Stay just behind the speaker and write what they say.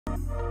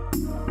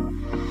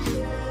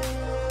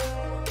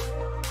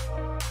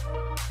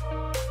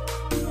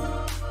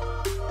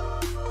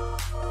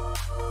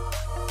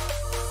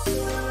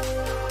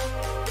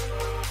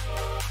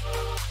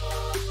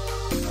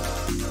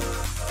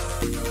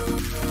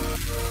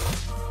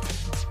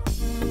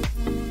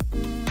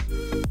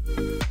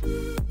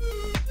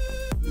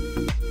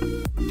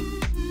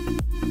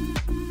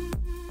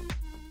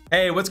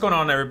Hey, what's going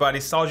on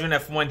everybody? Soldier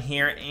F1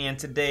 here, and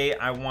today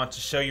I want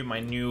to show you my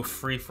new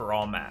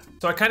free-for-all map.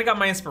 So I kind of got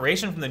my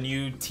inspiration from the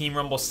new Team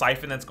Rumble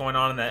Siphon that's going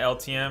on in the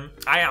LTM.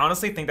 I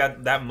honestly think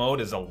that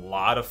mode is a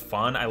lot of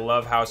fun. I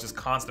love how it's just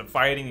constant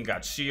fighting. You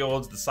got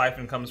shields, the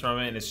Siphon comes from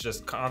it, and it's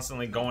just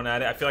constantly going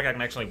at it. I feel like I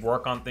can actually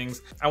work on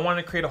things. I want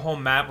to create a whole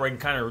map where I can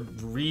kind of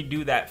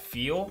redo that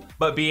feel,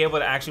 but be able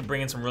to actually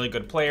bring in some really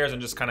good players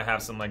and just kind of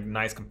have some like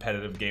nice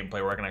competitive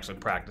gameplay where I can actually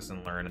practice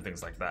and learn and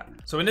things like that.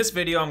 So in this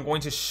video, I'm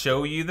going to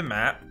show you the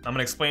map. I'm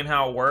gonna explain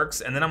how it works,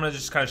 and then I'm gonna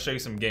just kind of show you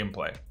some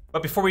gameplay.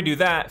 But before we do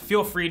that,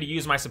 feel free to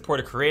use my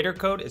supporter creator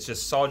code. It's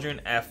just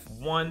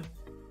SoldierF1.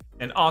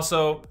 And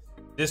also,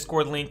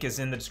 Discord link is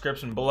in the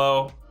description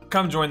below.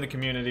 Come join the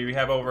community. We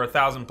have over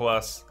 1,000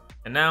 plus.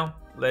 And now,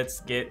 let's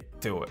get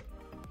to it.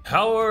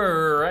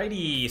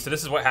 Alrighty, so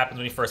this is what happens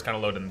when you first kind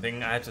of load in the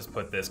thing. I just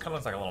put this, kind of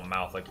looks like a little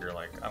mouth, like you're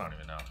like, I don't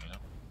even know,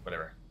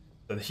 whatever.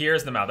 So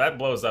here's the mouth. That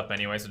blows up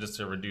anyway, so just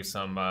to reduce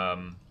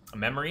some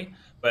memory.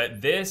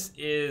 But this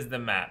is the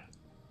map.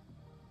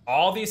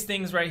 All these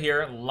things right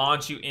here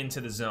launch you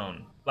into the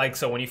zone. Like,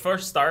 so when you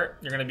first start,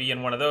 you're gonna be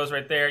in one of those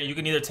right there. You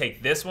can either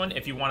take this one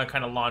if you wanna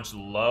kind of launch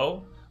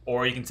low,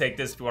 or you can take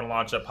this if you wanna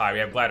launch up high. We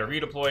have glider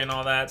redeploy and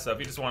all that, so if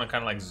you just wanna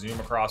kind of like zoom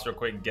across real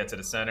quick and get to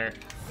the center,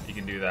 you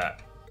can do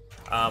that.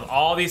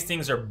 All these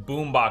things are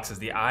boom boxes.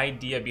 The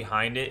idea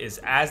behind it is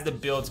as the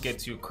builds get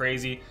too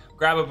crazy,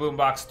 grab a boom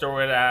box, throw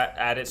it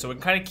at it, so it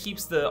kind of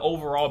keeps the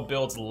overall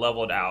builds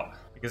leveled out.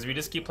 Because if you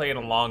just keep playing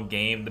a long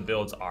game, the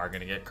builds are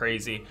gonna get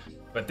crazy.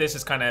 But this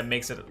just kind of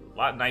makes it a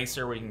lot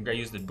nicer where you can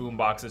use the boom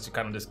boxes to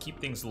kind of just keep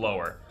things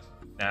lower.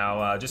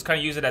 Now, just kind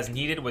of use it as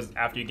needed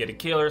after you get a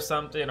kill or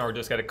something, or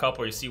just get a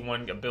couple, or you see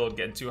one build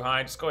getting too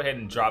high, just go ahead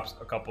and drop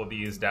a couple of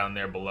these down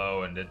there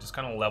below and just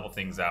kind of level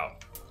things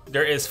out.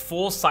 There is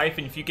full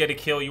Siphon. If you get a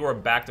kill, you are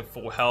back to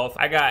full health.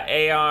 I got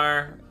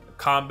AR,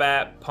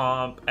 combat,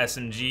 pump,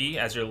 SMG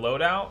as your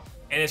loadout.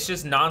 And it's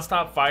just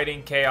non-stop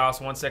fighting,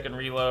 chaos, 1 second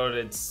reload.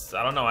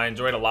 I don't know, I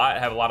enjoyed it a lot. I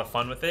have a lot of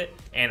fun with it.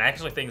 And I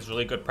actually think it's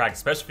really good practice,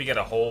 especially if you get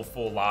a whole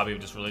full lobby of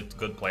just really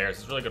good players.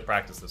 It's really good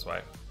practice this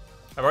way.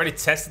 I've already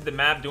tested the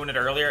map doing it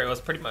earlier. It was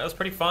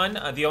pretty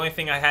fun. The only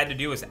thing I had to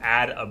do was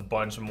add a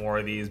bunch more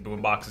of these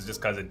boom boxes just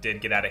because it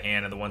did get out of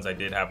hand and the ones I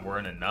did have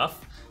weren't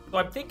enough. So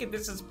I'm thinking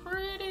this looks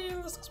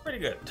pretty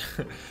good.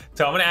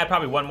 So I'm gonna add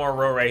probably one more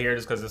row right here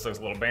just because this looks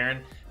a little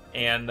barren.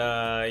 And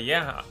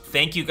yeah,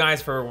 thank you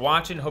guys for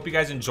watching. Hope you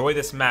guys enjoy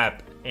this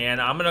map, and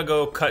I'm gonna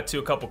go cut to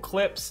a couple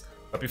clips.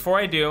 But before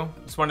I do,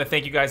 just want to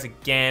thank you guys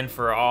again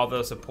for all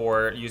the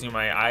support, using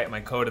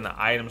my code in the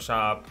item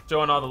shop,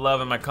 showing all the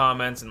love in my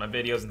comments and my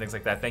videos and things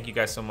like that. Thank you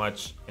guys so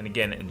much, and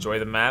again, enjoy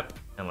the map,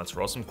 and let's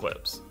roll some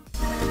clips.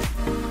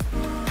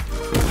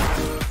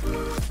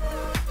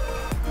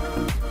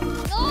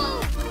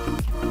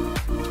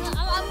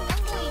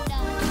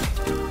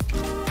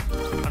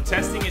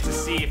 Testing it to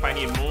see if I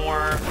need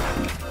more.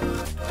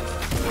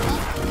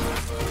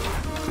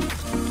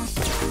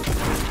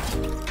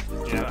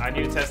 Yeah, I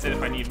need to test it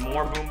if I need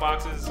more boom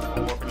boxes or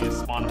if I need to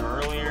spawn them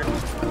earlier.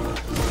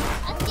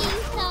 I see you,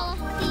 Sal.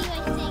 I see you, I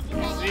think. You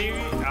see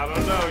me? I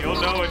don't know.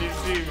 You'll know when you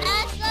see me.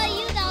 I saw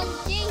you, that was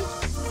Jinx.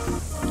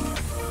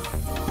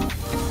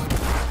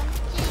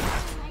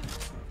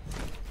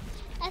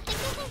 I think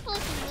I can push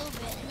a little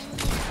bit and then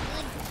leave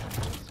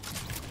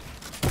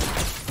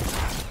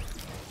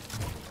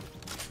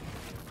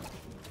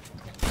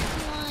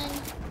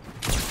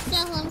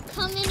I'm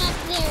coming up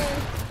there.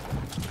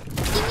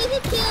 Give me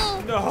the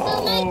kill. No.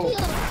 My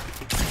kill.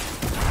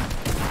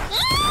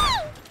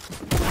 Ah!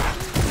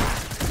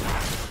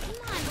 Come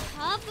on,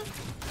 Hub.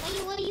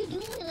 What are you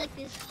doing like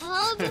this,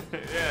 Hub?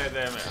 Yeah,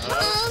 damn it.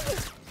 Hub.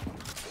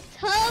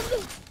 Hub.